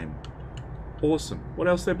time. Awesome. What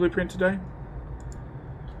else is their blueprint today?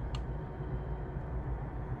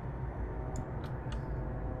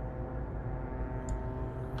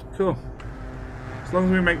 Cool. As long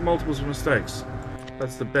as we make multiples of mistakes.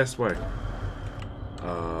 That's the best way.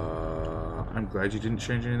 I'm glad you didn't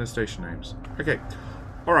change any of the station names. Okay.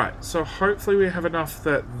 Alright, so hopefully we have enough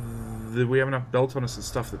that we have enough belt on us and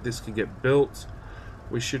stuff that this can get built.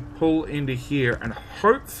 We should pull into here and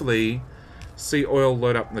hopefully see oil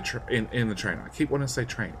load up in the train. I keep wanting to say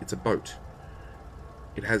train. It's a boat.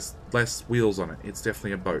 It has less wheels on it. It's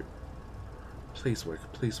definitely a boat. Please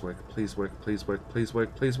work, please work, please work, please work, please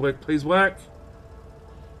work, please work, please work.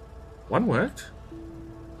 One worked.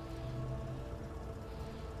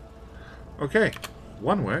 Okay,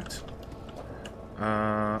 one worked.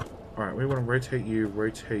 Alright, we want to rotate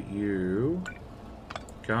you.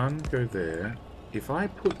 Gun, go there. If I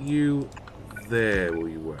put you there, will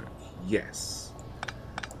you work? Yes.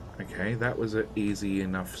 Okay, that was an easy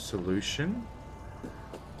enough solution.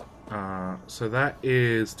 So that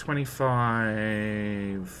is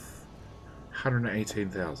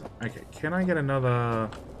 118,000. Okay, can I get another...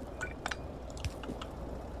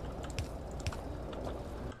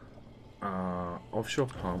 offshore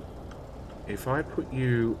pump. If I put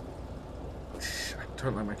you... I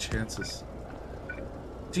don't like my chances.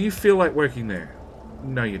 Do you feel like working there?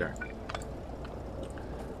 No, you don't.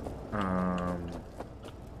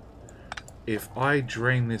 If I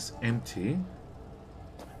drain this empty,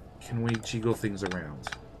 can we jiggle things around?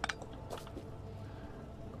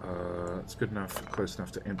 It's good enough, close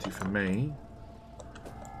enough to empty for me.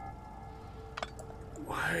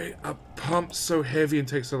 Why are pumps so heavy and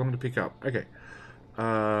take so long to pick up? Okay.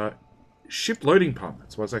 Ship loading pump.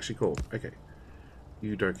 That's what it's actually called. Okay.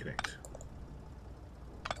 You don't connect.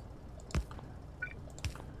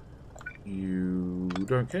 You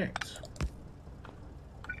don't connect.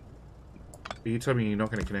 Are you telling me you're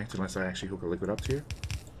not going to connect unless I actually hook a liquid up to you?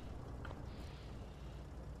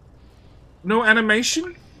 No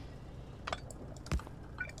animation?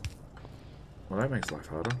 Well, that makes life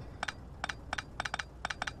harder.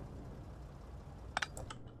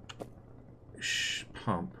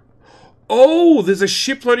 Pump. Oh, there's a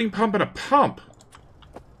ship loading pump and a pump.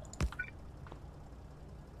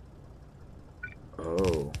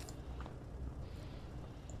 Oh.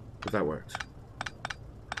 But that worked.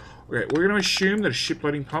 Okay, we're going to assume that a ship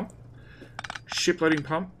loading pump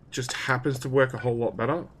just happens to work a whole lot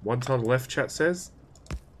better. One to the left, chat says.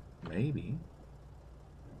 Maybe.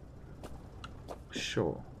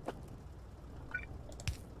 Sure.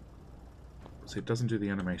 So it doesn't do the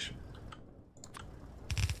animation.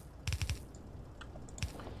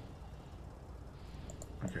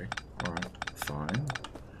 Okay, alright, fine.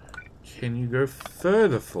 Can you go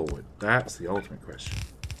further forward? That's the ultimate question.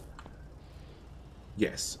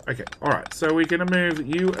 Yes. Okay, alright. So we're going to move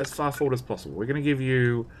you as far forward as possible. We're going to give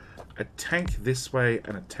you a tank this way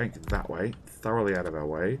and a tank that way, thoroughly out of our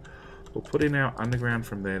way. We'll put in our underground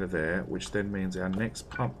from there to there, which then means our next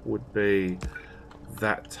pump would be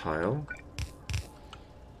that tile.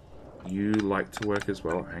 You like to work as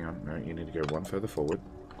well. Hang on, no, you need to go one further forward.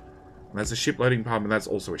 And that's a ship loading pump, and that's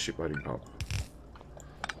also a ship loading pump.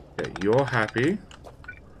 Okay, you're happy.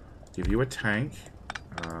 Give you a tank.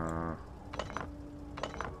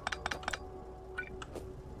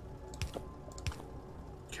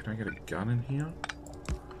 Can I get a gun in here?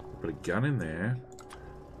 Put a gun in there.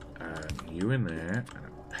 And you in there. And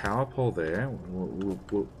a power pole there.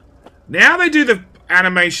 Now they do the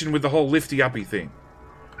animation with the whole lifty-uppy thing.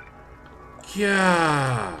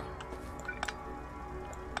 Yeah.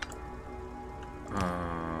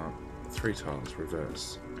 3 tiles,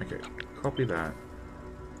 reverse. Okay, copy that.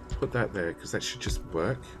 Put that there, because that should just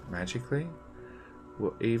work magically.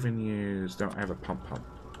 We'll even use... Don't have a pump.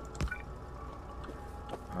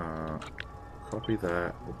 Copy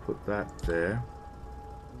that. We'll put that there.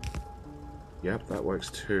 Yep, that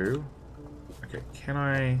works too. Okay, can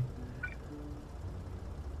I...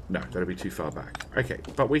 No, that'll be too far back. Okay,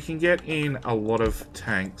 but we can get in a lot of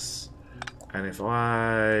tanks. And if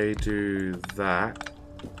I do that,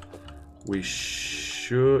 we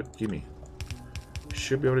should... Gimme.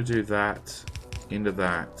 Should be able to do that, into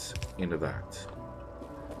that, into that.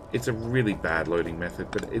 It's a really bad loading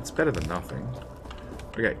method, but it's better than nothing.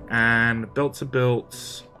 Okay, and belts are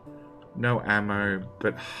built. No ammo,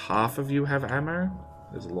 but half of you have ammo.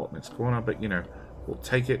 There's a lot in this corner, but you know, we'll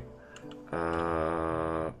take it.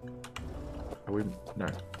 Are we... No.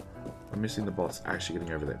 I'm missing the bots actually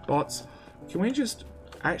getting over there. Bots, can we just...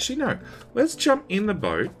 Actually, no. Let's jump in the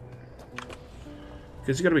boat.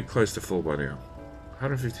 Because you've got to be close to full by now.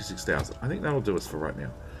 156,000. I think that'll do us for right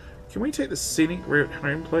now. Can we take the scenic route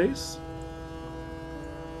home, please?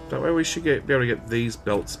 That way we should be able to get these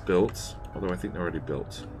belts built. Although I think they're already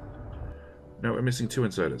built. No, we're missing 2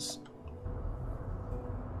 inserters.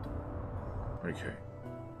 Okay.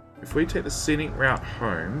 If we take the scenic route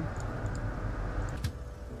home...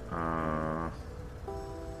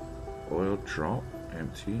 oil drop,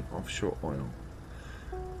 empty, offshore oil.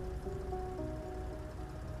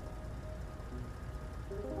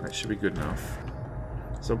 That should be good enough.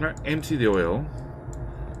 So I'm going to empty the oil.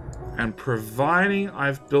 And providing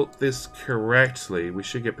I've built this correctly, we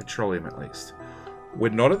should get petroleum at least. We're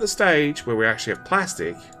not at the stage where we actually have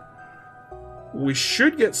plastic. We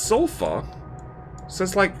should get sulfur. So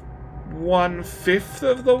it's like 1/5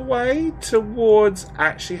 of the way towards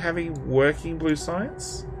actually having working blue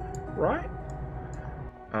science. Right?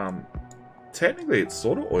 Technically it's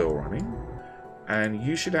sort of oil running. And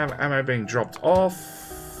you should have ammo being dropped off.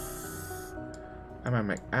 Ammo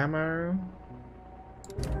make ammo.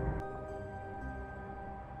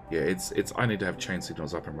 Yeah, it's I need to have chain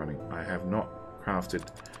signals up and running. I have not crafted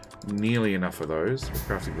nearly enough of those.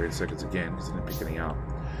 We're crafting red circuits again because I didn't pick any up.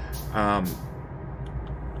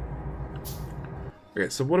 Okay,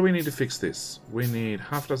 so what do we need to fix this? We need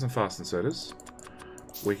half a dozen fast inserters.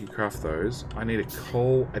 We can craft those. I need a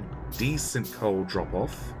decent coal drop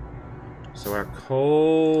off. So our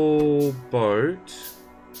coal boat.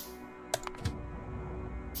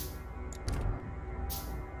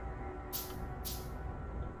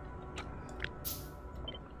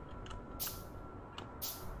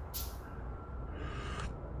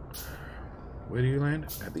 Where do you land?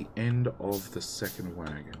 At the end of the second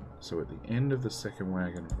wagon. So at the end of the second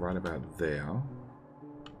wagon, right about there,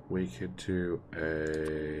 we could do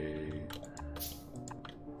a...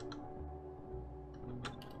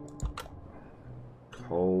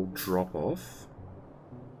 coal drop-off,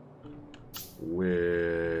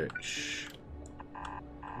 which...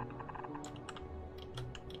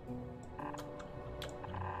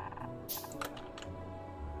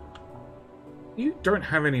 You don't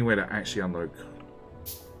have anywhere to actually unload.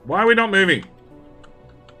 Why are we not moving?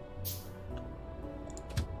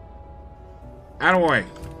 Out of the way.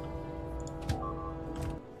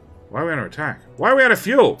 Why are we under attack? Why are we out of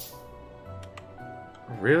fuel?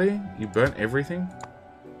 Really? You burnt everything?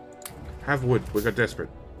 Have wood. We got desperate.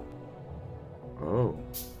 Oh.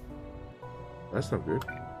 That's not good.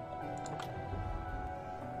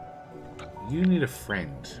 You need a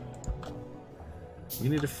friend. You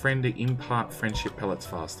need a friend to impart friendship pellets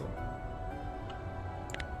faster.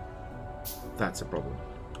 That's a problem.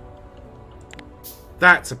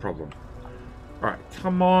 That's a problem. Alright,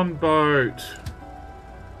 come on, boat.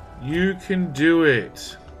 You can do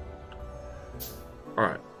it.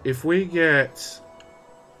 Alright, if we get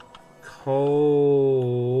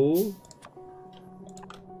coal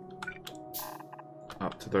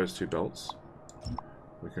up to those 2 belts,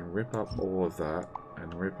 we can rip up all of that,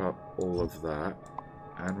 and rip up all of that,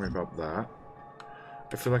 and rip up that.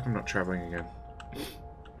 I feel like I'm not traveling again.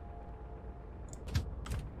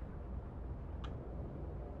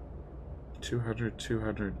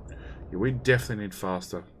 $200. Yeah, we definitely need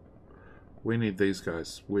faster. We need these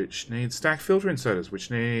guys, which need stack filter inserters, which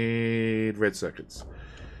need red circuits.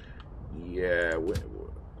 Yeah,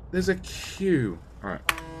 there's a queue. Alright.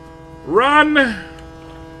 Run!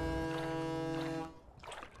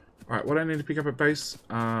 Alright, what do I need to pick up at base?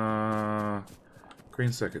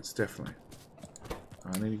 Green circuits, definitely.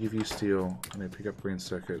 I need to give you steel. I need to pick up green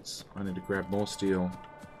circuits. I need to grab more steel.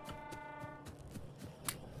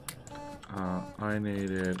 I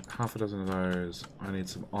needed half a dozen of those. I need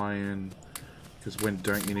some iron. Because when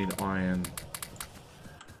don't you need iron?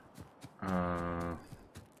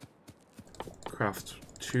 Craft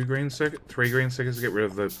 3 green circuits to get rid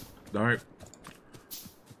of the... No.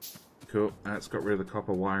 Cool. That's got rid of the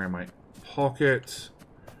copper wire in my pocket.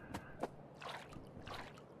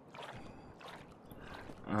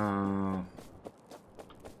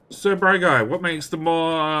 So, bro guy, what makes the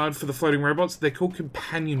mod for the floating robots? They're called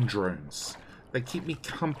companion drones. They keep me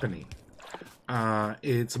company.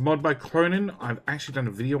 It's a mod by Clonin. I've actually done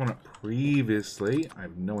a video on it previously. I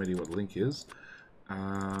have no idea what the link is.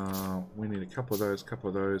 We need a couple of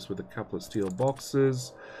those with a couple of steel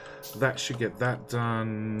boxes. That should get that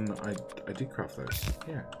done. I did craft those.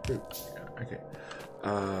 Yeah, good. Yeah, okay.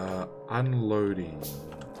 Unloading.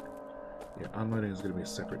 Yeah, unloading is going to be a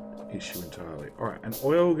separate issue entirely. Alright, and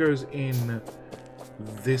oil goes in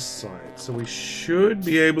this side. So we should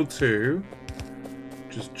be able to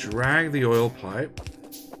just drag the oil pipe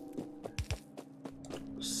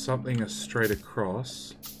something straight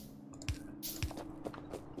across.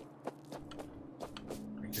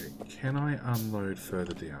 Okay, can I unload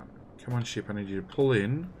further down? Come on, ship, I need you to pull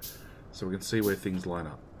in so we can see where things line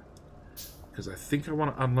up. Because I think I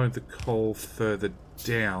want to unload the coal further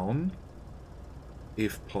down,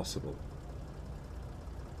 if possible.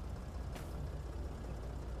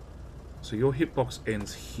 So your hitbox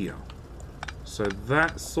ends here. So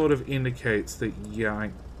that sort of indicates that, yeah,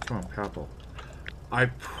 come on, power pole. I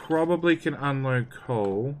probably can unload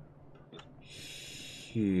coal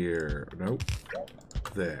here. Nope.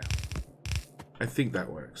 There. I think that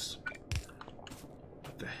works.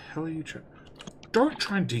 What the hell are you trying? Don't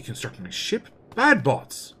try and deconstruct my ship. Bad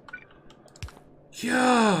bots.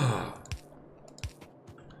 Yeah.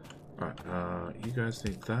 Alright, you guys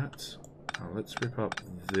need that. Let's rip up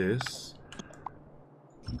this.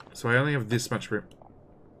 So I only have this much room.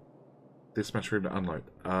 This much room to unload.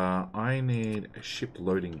 I need a ship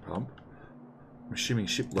loading pump. I'm assuming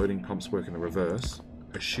ship loading pumps work in the reverse.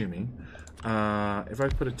 Assuming. If I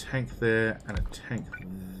put a tank there and a tank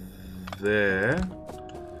there.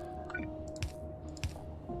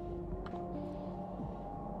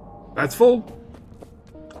 That's full.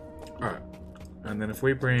 Alright. And then if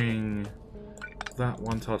we bring that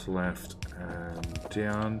one tile to left and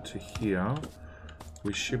down to here,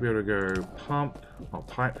 we should be able to go pump, or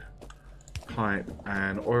pipe,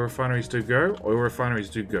 and oil refineries do go. Oil refineries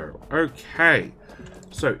do go. Okay.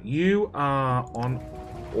 So you are on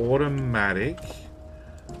automatic.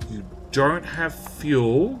 You don't have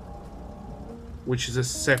fuel, which is a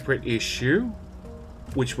separate issue,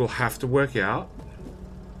 which we'll have to work out.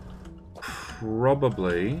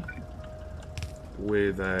 Probably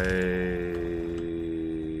with a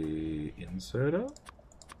inserter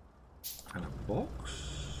and a box.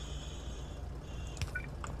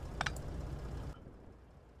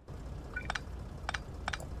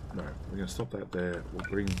 No, we're going to stop that there. We'll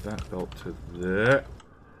bring that belt to there.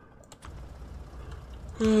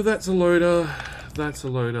 Oh, that's a loader. That's a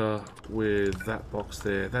loader with that box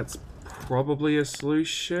there. That's probably a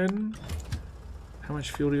solution. How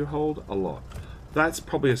much fuel do you hold? A lot. That's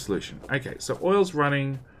probably a solution. Okay, so oil's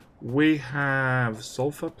running. We have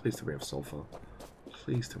sulfur. Please tell me we have sulfur.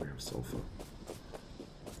 Please tell me we have sulfur.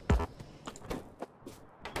 I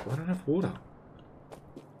don't have water.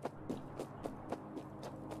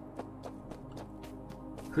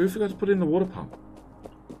 Who forgot to put in the water pump?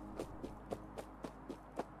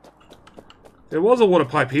 There was a water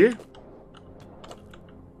pipe here.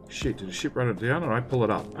 Shit, did the ship run it down or I pull it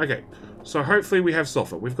up? Okay, so hopefully we have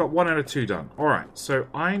sulfur. We've got 1 out of 2 done. Alright, so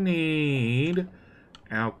I need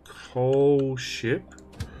our coal ship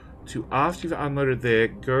to, after you've unloaded there,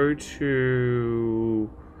 go to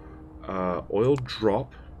oil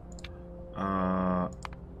drop,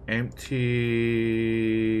 empty,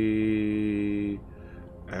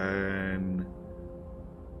 and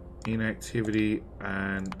inactivity,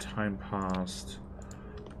 and time passed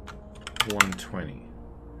 120.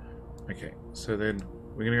 Okay, so then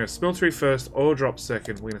we're going to go smeltery first, oil drop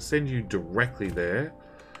second. We're going to send you directly there,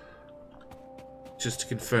 just to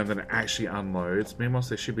confirm that it actually unloads. Meanwhile,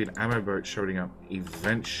 there should be an ammo boat showing up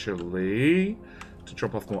eventually to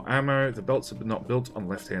drop off more ammo. The belts are not built on the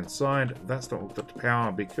left-hand side. That's not hooked up to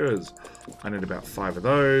power because I need about 5 of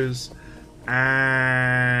those.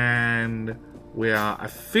 And we are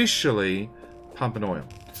officially pumping oil.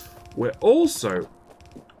 We're also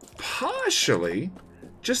partially,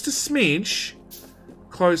 just a smidge,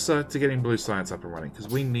 closer to getting Blue Science up and running because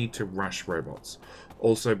we need to rush robots.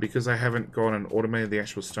 Also, because I haven't gone and automated the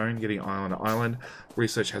actual stone, getting island to island,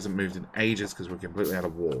 research hasn't moved in ages because we're completely out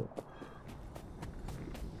of war.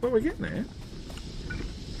 But we're getting there.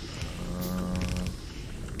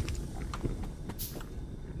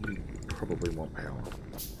 You probably want power.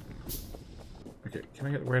 Okay, can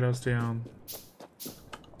I get the radars down?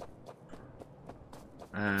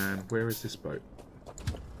 And where is this boat?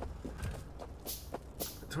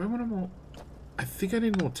 Do I want more? I think I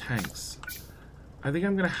need more tanks. I think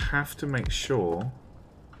I'm going to have to make sure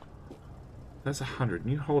That's 100.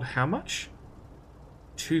 And you hold how much?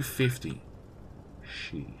 250.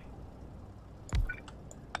 She.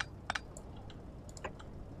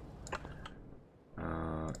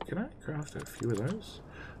 Can I craft a few of those?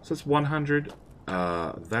 So it's 100.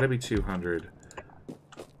 That'd be 200.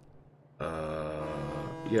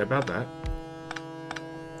 Yeah, about that.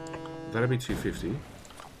 That'd be 250.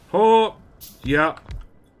 Oh, yeah.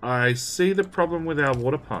 I see the problem with our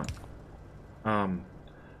water pump.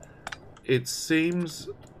 It seems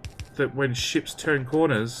that when ships turn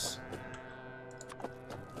corners,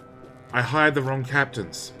 I hired the wrong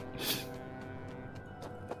captains.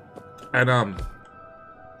 And,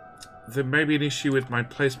 there may be an issue with my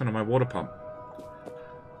placement of my water pump.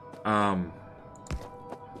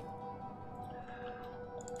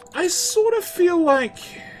 I sort of feel like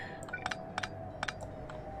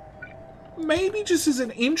maybe just as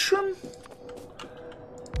an interim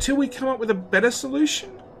till we come up with a better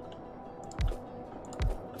solution.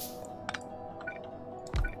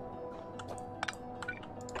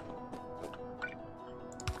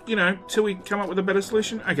 You know, till we come up with a better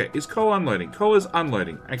solution. Okay, is coal unloading? Coal is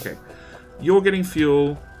unloading. Okay. You're getting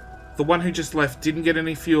fuel. The one who just left didn't get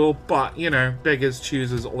any fuel, but, you know, beggars,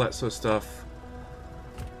 choosers, all that sort of stuff.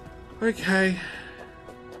 Okay.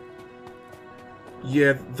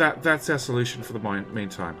 Yeah, that's our solution for the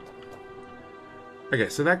meantime. Okay,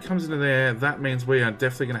 so that comes into there. That means we are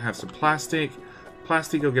definitely going to have some plastic.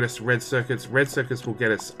 Plastic will get us to red circuits. Red circuits will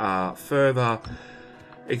get us further.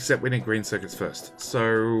 Except we need green circuits first.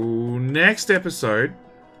 So, next episode,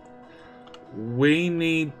 we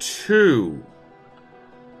need to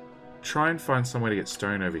try and find somewhere to get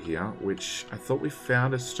stone over here, which I thought we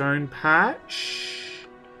found a stone patch.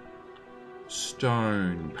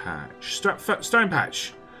 Stone patch. Stone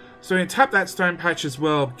patch. So we're going to tap that stone patch as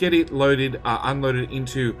well, get it loaded, unloaded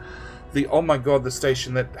into the, oh my god, the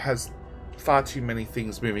station that has far too many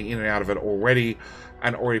things moving in and out of it already,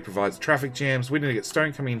 and already provides traffic jams. We need to get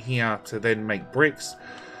stone coming in here to then make bricks.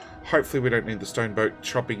 Hopefully we don't need the stone boat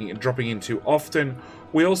dropping in too often.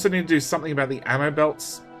 We also need to do something about the ammo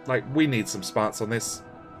belts. Like, we need some smarts on this.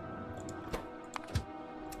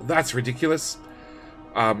 That's ridiculous.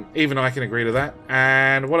 Even I can agree to that.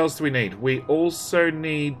 And what else do we need? We also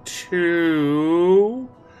need to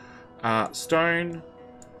stone.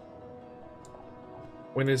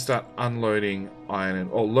 We need to start unloading iron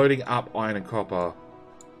or loading up iron and copper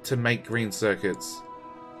to make green circuits,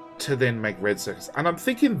 to then make red circuits. And I'm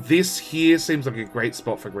thinking this here seems like a great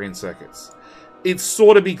spot for green circuits. It's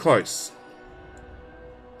sort of be close.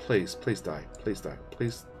 Please, please die. Please die.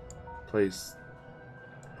 Please, please.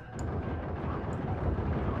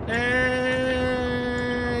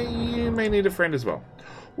 You may need a friend as well.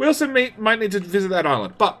 We also might need to visit that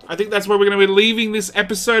island, but I think that's where we're going to be leaving this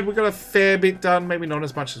episode. We got a fair bit done, maybe not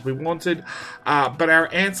as much as we wanted, but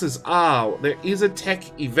our answers are, there is a tech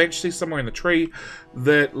eventually somewhere in the tree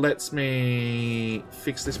that lets me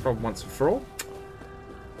fix this problem once and for all.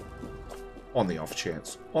 On the off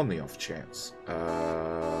chance. On the off chance.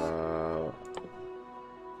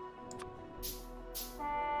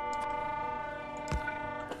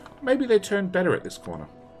 Maybe they turn better at this corner.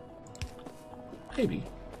 Maybe.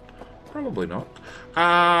 Probably not.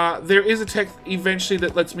 There is a tech eventually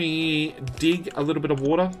that lets me dig a little bit of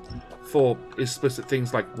water for explicit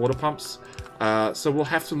things like water pumps. So we'll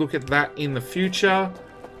have to look at that in the future.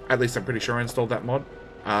 At least I'm pretty sure I installed that mod.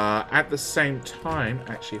 At the same time,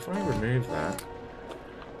 actually, if I remove that,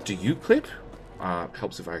 do you clip?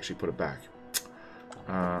 Helps if I actually put it back.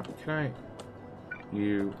 Can I?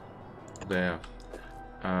 You there?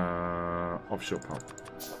 Offshore pump.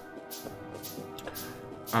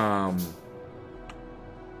 Yeah,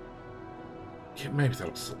 maybe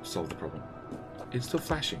that'll solve the problem. It's still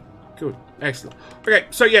flashing. Good. Excellent. Okay,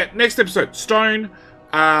 so yeah, next episode. Stone,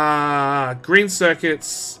 green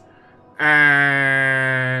circuits, and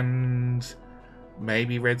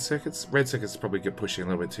maybe red circuits. Red circuits probably get pushing a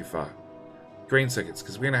little bit too far. Green circuits,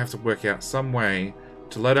 because we're going to have to work out some way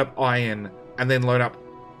to load up iron and then load up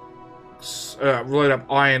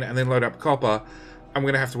iron and then load up copper. I'm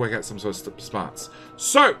going to have to work out some sort of smarts.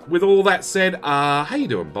 So, with all that said, how you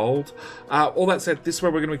doing, Bold? All that said, this is where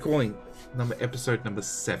we're going to be calling episode number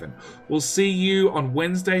 7. We'll see you on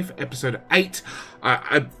Wednesday for episode 8.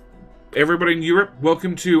 Everybody in Europe,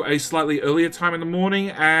 welcome to a slightly earlier time in the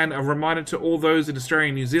morning, and a reminder to all those in Australia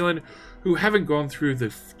and New Zealand who haven't gone through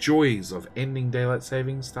the joys of ending daylight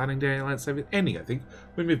savings, starting daylight savings, ending, I think.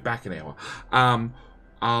 We moved back an hour.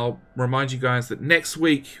 I'll remind you guys that next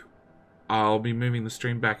week I'll be moving the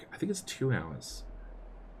stream back. I think it's 2 hours.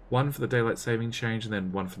 One for the daylight saving change, and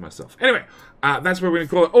then one for myself. Anyway, that's where we're going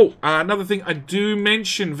to call it. Oh, another thing I do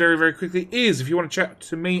mention very, very quickly is if you want to chat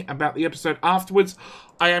to me about the episode afterwards,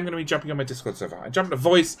 I am going to be jumping on my Discord server. I jump into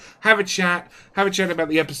voice, have a chat about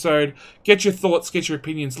the episode, get your thoughts, get your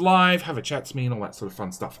opinions live, have a chat to me, and all that sort of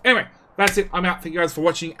fun stuff. Anyway, that's it. I'm out. Thank you guys for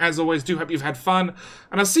watching. As always, do hope you've had fun,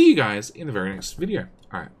 and I'll see you guys in the very next video.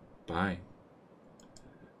 All right, bye.